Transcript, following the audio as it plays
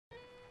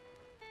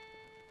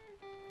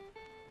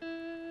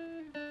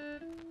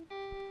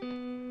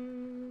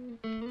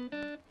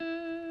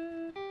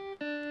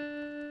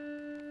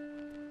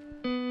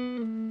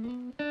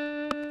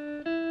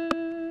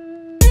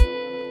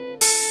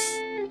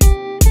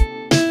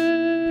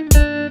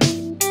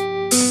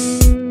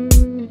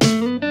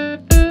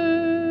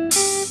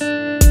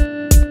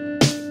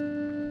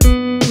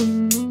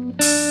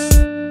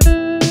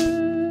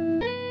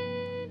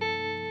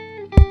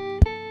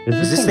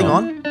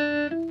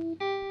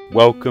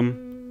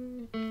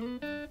Welcome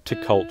to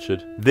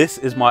Cultured. This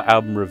is my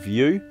album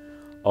review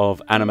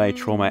of Anime,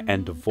 Trauma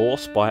and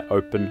Divorce by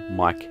Open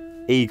Mike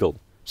Eagle.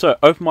 So,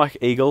 Open Mike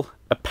Eagle,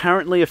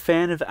 apparently a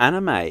fan of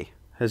anime,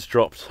 has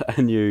dropped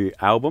a new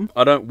album.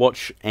 I don't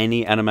watch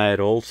any anime at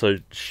all, so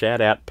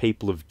shout out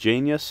people of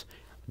genius,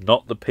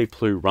 not the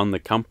people who run the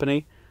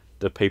company,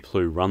 the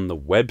people who run the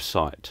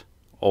website.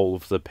 All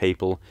of the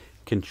people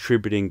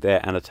contributing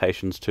their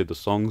annotations to the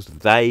songs,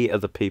 they are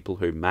the people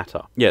who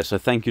matter. Yeah, so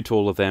thank you to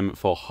all of them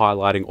for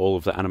highlighting all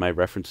of the anime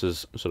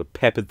references sort of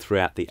peppered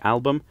throughout the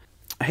album.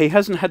 He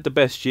hasn't had the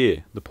best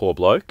year, the poor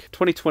bloke.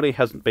 2020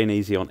 hasn't been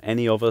easy on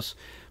any of us,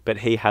 but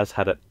he has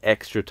had it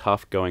extra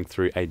tough going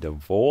through a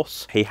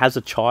divorce. He has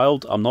a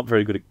child. I'm not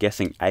very good at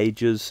guessing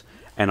ages,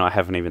 and I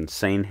haven't even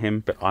seen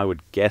him, but I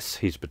would guess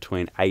he's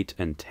between 8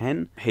 and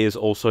 10. He is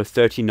also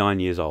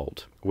 39 years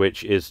old,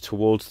 which is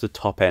towards the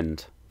top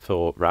end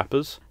for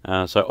rappers.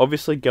 So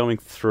obviously going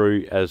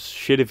through as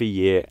shit of a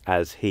year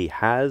as he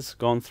has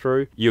gone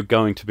through, you're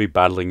going to be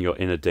battling your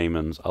inner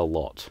demons a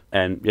lot.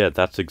 And yeah,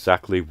 that's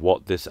exactly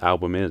what this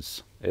album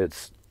is.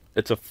 It's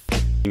a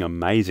f***ing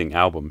amazing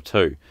album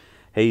too.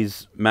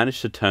 He's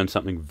managed to turn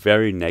something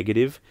very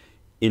negative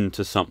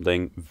into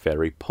something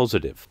very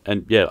positive.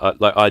 And yeah,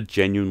 I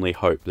genuinely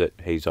hope that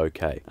he's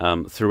okay.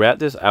 Throughout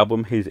this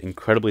album, he's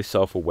incredibly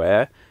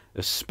self-aware,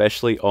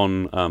 especially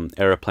on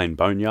Aeroplane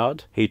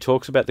Boneyard. He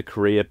talks about the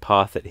career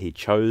path that he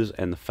chose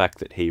and the fact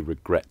that he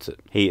regrets it.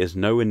 He is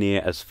nowhere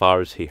near as far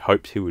as he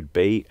hoped he would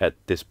be at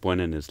this point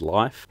in his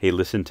life. He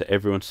listened to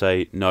everyone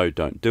say, no,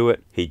 don't do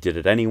it. He did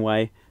it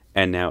anyway.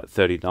 And now at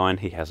 39,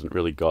 he hasn't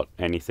really got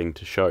anything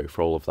to show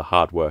for all of the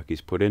hard work he's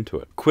put into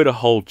it. Quit a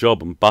whole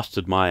job and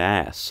busted my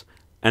ass.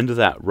 End of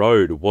that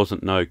road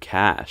wasn't no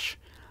cash.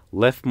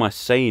 Left my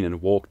scene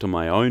and walked on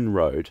my own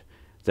road.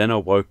 Then I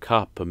woke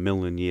up a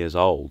million years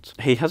old.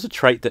 He has a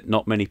trait that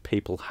not many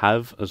people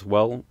have as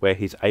well, where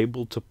he's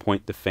able to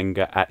point the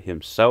finger at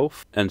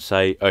himself and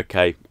say,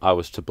 okay, I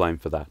was to blame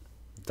for that.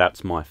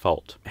 That's my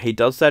fault. He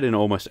does that in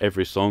almost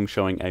every song,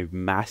 showing a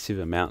massive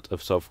amount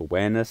of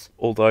self-awareness,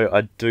 although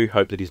I do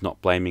hope that he's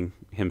not blaming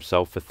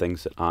himself for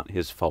things that aren't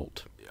his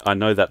fault. I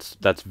know that's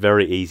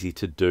very easy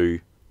to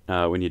do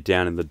when you're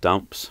down in the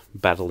dumps,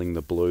 battling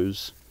the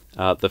blues.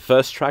 The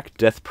first track,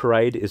 Death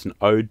Parade, is an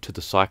ode to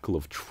the cycle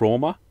of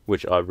trauma,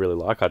 which I really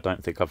like. I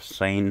don't think I've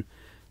seen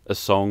a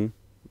song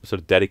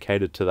sort of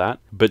dedicated to that.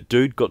 But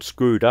dude got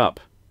screwed up,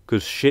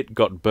 because shit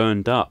got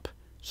burned up,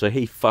 so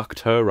he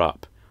fucked her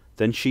up.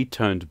 Then she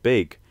turned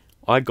big.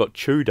 I got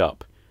chewed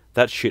up.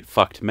 That shit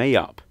fucked me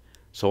up,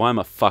 so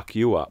I'ma fuck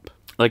you up.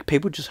 Like,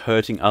 people just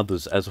hurting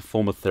others as a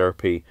form of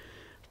therapy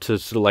to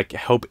sort of like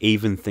help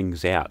even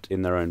things out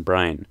in their own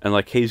brain. And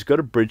like, he's got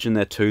a bridge in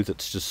there too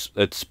that's just,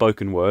 it's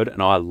spoken word,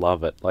 and I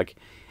love it. Like,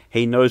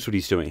 he knows what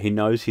he's doing. He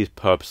knows he's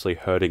purposely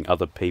hurting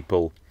other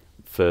people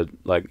for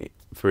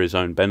his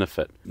own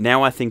benefit.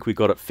 Now I think we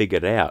got it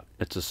figured out.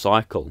 It's a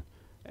cycle.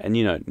 And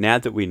you know, now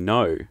that we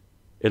know,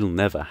 it'll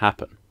never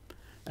happen.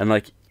 And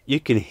like,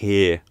 you can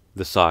hear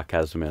the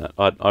sarcasm in it.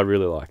 I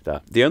really like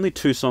that. The only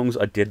two songs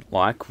I did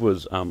like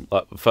was,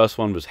 the first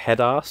one was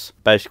Head Ass,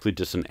 basically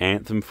just an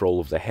anthem for all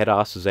of the head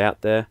asses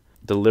out there.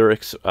 The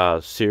lyrics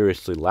are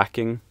seriously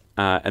lacking.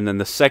 And then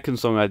the second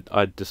song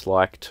I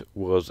disliked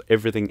was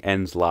Everything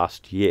Ends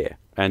Last Year.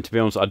 And to be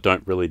honest, I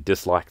don't really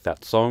dislike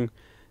that song.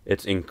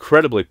 It's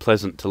incredibly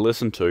pleasant to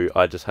listen to,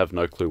 I just have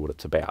no clue what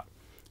it's about.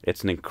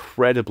 It's an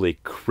incredibly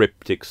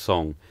cryptic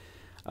song.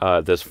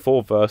 There's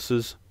 4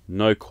 verses,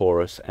 no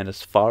chorus, and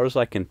as far as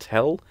I can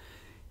tell,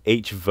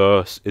 each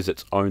verse is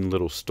its own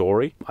little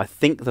story. I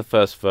think the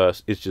first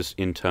verse is just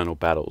internal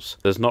battles.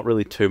 There's not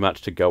really too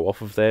much to go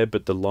off of there,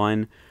 but the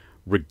line,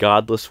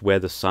 regardless where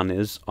the sun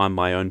is, I'm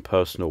my own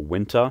personal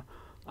winter.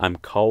 I'm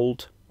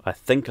cold. I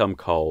think I'm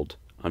cold.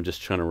 I'm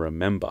just trying to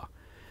remember.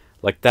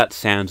 Like, that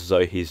sounds as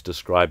though he's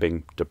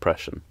describing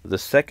depression. The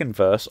second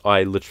verse,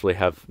 I literally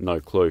have no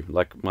clue.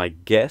 Like, my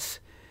guess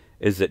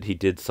is that he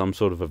did some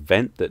sort of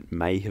event that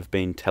may have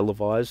been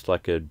televised,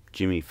 like a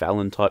Jimmy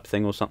Fallon type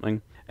thing or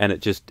something, and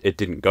it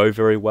didn't go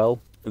very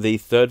well. The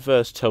third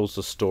verse tells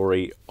the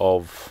story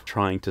of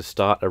trying to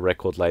start a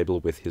record label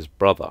with his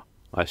brother.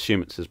 I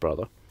assume it's his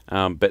brother.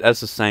 But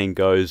as the saying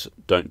goes,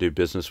 don't do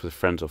business with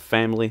friends or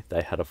family.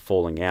 They had a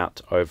falling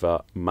out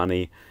over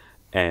money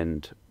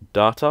and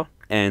data.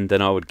 And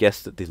then I would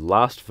guess that the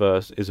last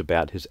verse is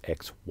about his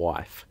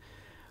ex-wife.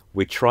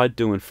 We tried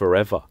doing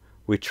forever.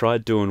 We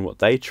tried doing what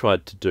they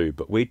tried to do,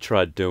 but we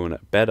tried doing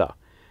it better.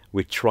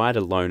 We tried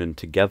alone and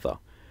together.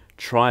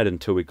 Tried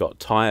until we got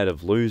tired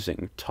of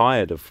losing,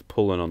 tired of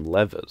pulling on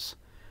levers.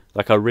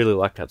 Like, I really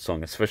like that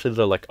song, especially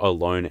the, like,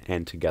 alone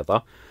and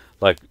together.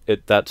 Like,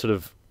 that's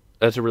a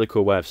really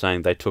cool way of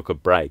saying they took a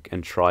break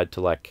and tried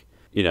to, like,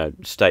 you know,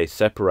 stay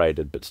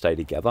separated but stay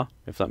together,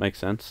 if that makes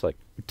sense. Like,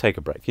 take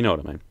a break, you know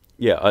what I mean.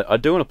 Yeah, I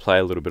do want to play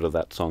a little bit of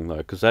that song, though,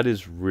 because that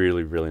is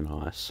really, really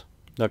nice.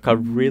 Like, I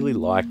really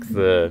like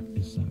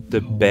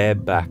the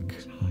bareback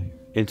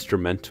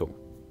instrumental.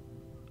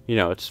 You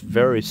know, it's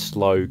very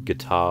slow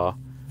guitar.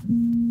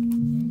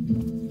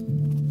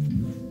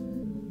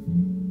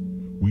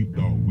 We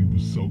thought we were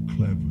so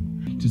clever.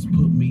 Just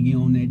put me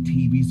on that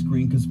TV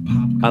screen, cause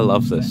pop. I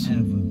love this.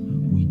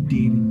 We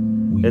did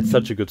it. It's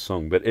such a good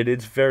song, but it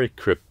is very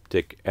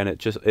cryptic, and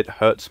it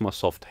hurts my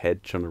soft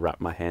head trying to wrap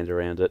my hand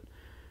around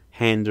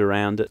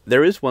it.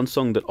 There is one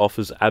song that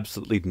offers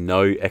absolutely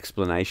no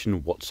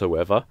explanation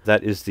whatsoever.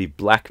 That is the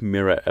Black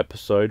Mirror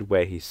episode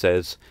where he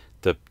says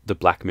the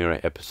Black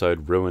Mirror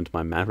episode ruined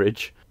my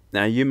marriage.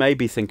 Now you may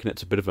be thinking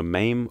it's a bit of a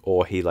meme,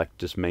 or he like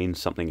just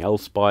means something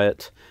else by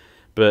it,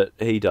 but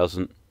he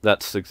doesn't.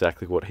 That's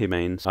exactly what he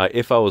means.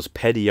 If I was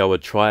petty, I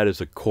would try it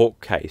as a court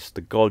case.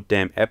 The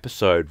goddamn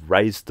episode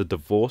raised the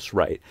divorce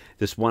rate.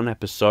 This one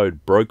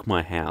episode broke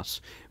my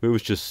house. We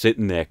was just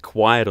sitting there,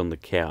 quiet on the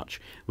couch.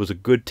 It was a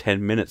good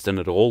 10 minutes, then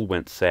it all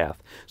went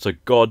south. So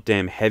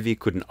goddamn heavy,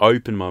 couldn't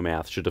open my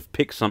mouth. Should have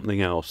picked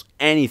something else.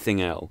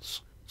 Anything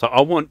else. So I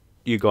want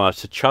you guys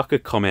to chuck a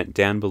comment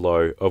down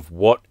below of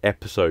what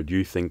episode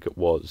you think it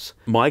was.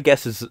 My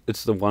guess is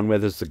it's the one where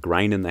there's the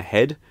grain in the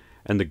head,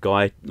 and the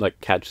guy like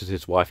catches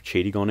his wife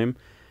cheating on him,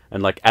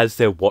 and like as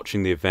they're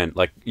watching the event,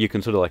 like you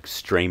can sort of like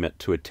stream it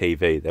to a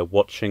TV. They're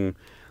watching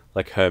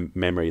like her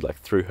memory like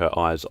through her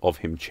eyes of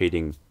him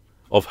cheating,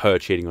 of her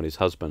cheating on his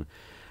husband.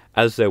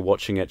 As they're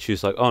watching it,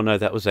 she's like, "Oh no,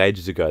 that was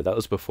ages ago. That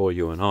was before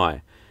you and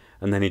I."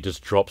 And then he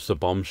just drops the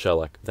bombshell,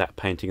 like, "That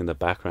painting in the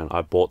background,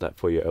 I bought that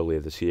for you earlier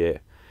this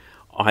year."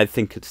 I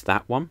think it's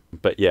that one,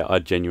 but yeah, I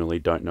genuinely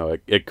don't know.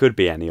 It could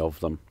be any of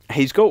them.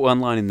 He's got one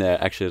line in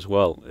there actually as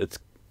well. It's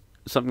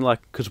something like,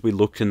 "Because we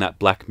looked in that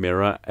black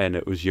mirror and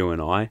it was you and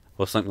I,"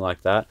 or something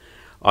like that.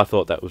 I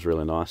thought that was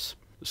really nice.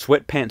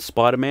 Sweatpants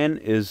Spider-Man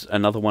is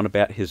another one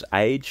about his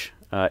age.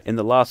 In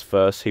the last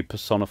verse, he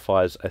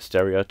personifies a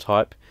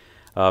stereotype.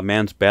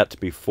 Man's about to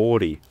be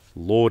 40,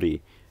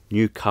 lordy,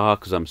 new car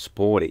 'cause I'm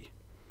sporty.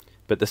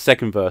 But the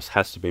second verse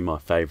has to be my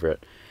favourite.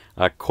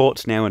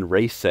 Court's now in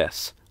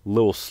recess,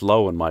 little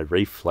slow on my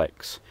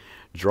reflex.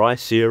 Dry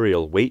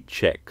cereal, wheat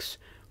checks,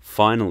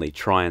 finally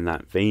trying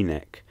that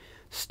V-neck.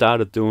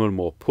 Started doing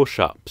more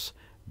push-ups,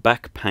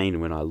 back pain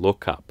when I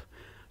look up.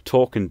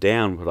 Talking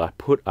down what I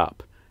put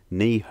up,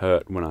 knee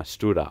hurt when I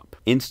stood up.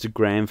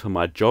 Instagram for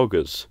my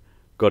joggers,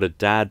 got a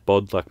dad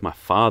bod like my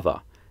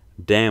father.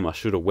 Damn, I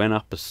should have went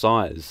up a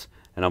size,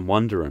 and I'm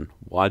wondering,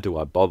 why do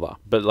I bother?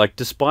 But like,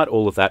 despite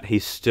all of that,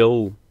 he's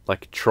still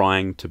like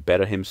trying to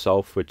better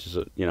himself, which is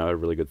a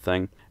really good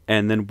thing.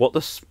 And then what the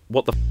f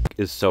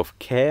is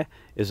self-care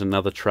is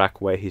another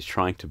track where he's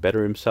trying to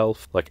better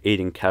himself, like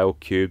eating kale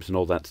cubes and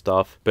all that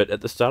stuff. But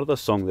at the start of the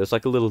song, there's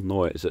like a little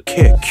noise.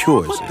 Care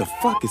cures. What the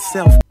fuck is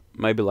self?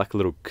 Maybe like a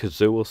little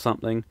kazoo or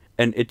something,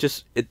 and it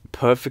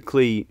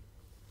perfectly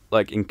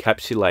like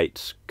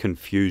encapsulates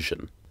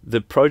confusion.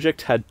 The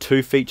project had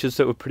two features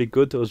that were pretty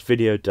good. There was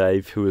Video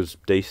Dave, who was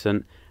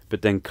decent,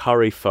 but then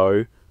Curry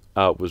Foe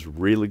was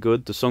really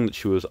good. The song that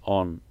she was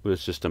on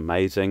was just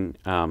amazing.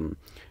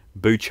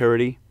 Boo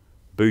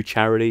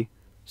Charity,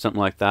 something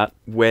like that.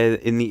 Where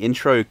in the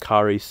intro,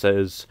 Kari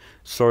says,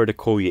 "Sorry to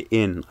call you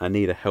in, I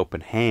need a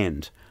helping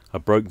hand. I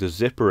broke the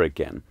zipper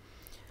again."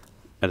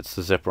 And it's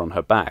the zipper on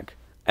her bag.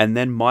 And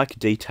then Mike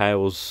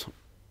details,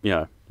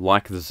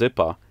 like the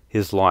zipper,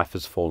 his life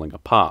is falling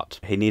apart.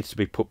 He needs to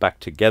be put back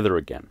together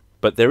again.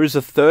 But there is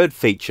a third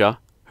feature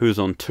who's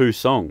on two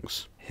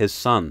songs. His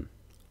son,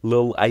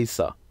 Lil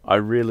Asa. I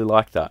really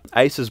like that.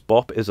 Asa's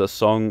Bop is a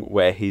song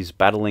where he's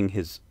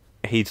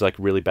like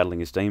really battling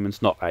his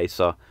demons. Not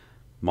Asa,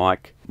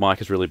 Mike.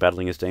 Mike is really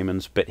battling his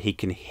demons, but he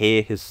can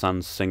hear his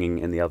son singing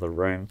in the other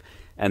room,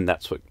 and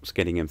that's what's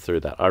getting him through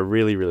that. I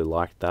really, really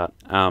liked that.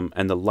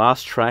 And the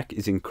last track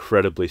is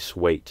incredibly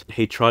sweet.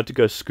 He tried to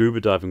go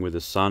scuba diving with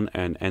his son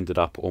and ended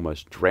up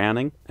almost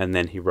drowning, and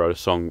then he wrote a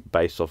song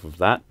based off of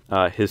that.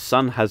 His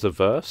son has a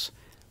verse,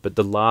 but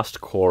the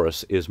last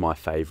chorus is my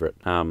favourite.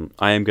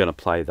 I am going to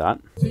play that.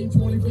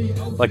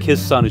 Like,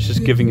 his son is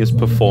just giving his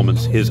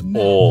performance his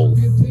all.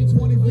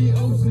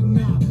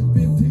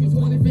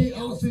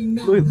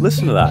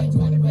 Listen to that.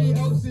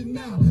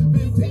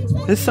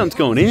 His son's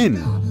going in.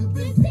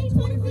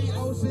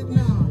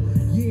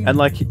 And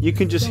like, you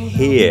can just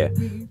hear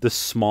the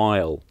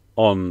smile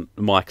on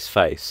Mike's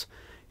face.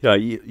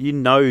 You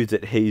know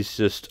that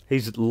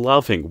he's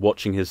loving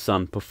watching his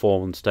son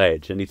perform on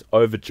stage, and he's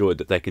overjoyed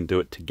that they can do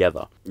it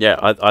together. Yeah,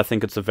 I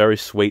think it's a very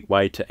sweet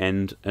way to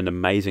end an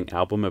amazing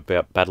album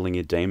about battling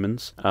your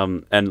demons.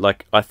 And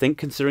like, I think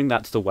considering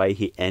that's the way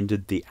he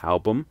ended the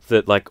album,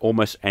 that like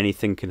almost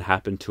anything can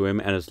happen to him,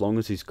 and as long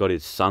as he's got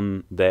his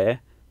son there,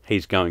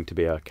 he's going to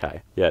be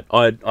okay. Yeah,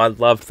 I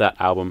loved that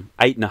album.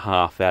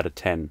 8.5 out of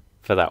 10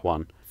 for that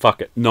one. Fuck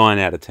it, 9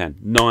 out of 10.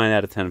 9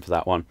 out of 10 for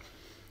that one.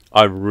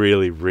 I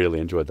really,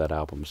 really enjoyed that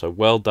album. So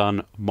well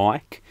done,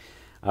 Mike.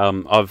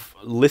 I've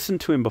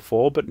listened to him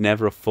before, but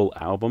never a full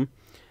album.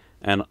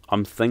 And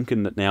I'm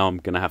thinking that now I'm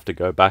going to have to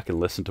go back and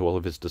listen to all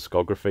of his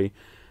discography.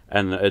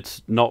 And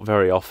it's not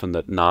very often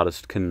that an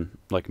artist can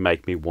like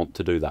make me want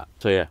to do that.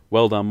 So yeah,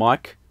 well done,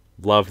 Mike.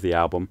 Love the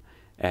album.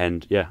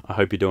 And yeah, I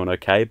hope you're doing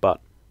okay.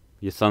 But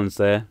your son's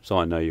there, so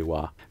I know you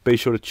are. Be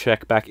sure to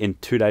check back in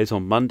 2 days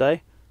on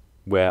Monday,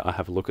 where I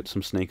have a look at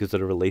some sneakers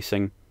that are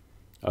releasing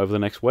over the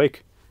next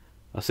week.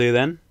 I'll see you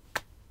then.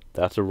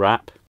 that's a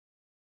wrap.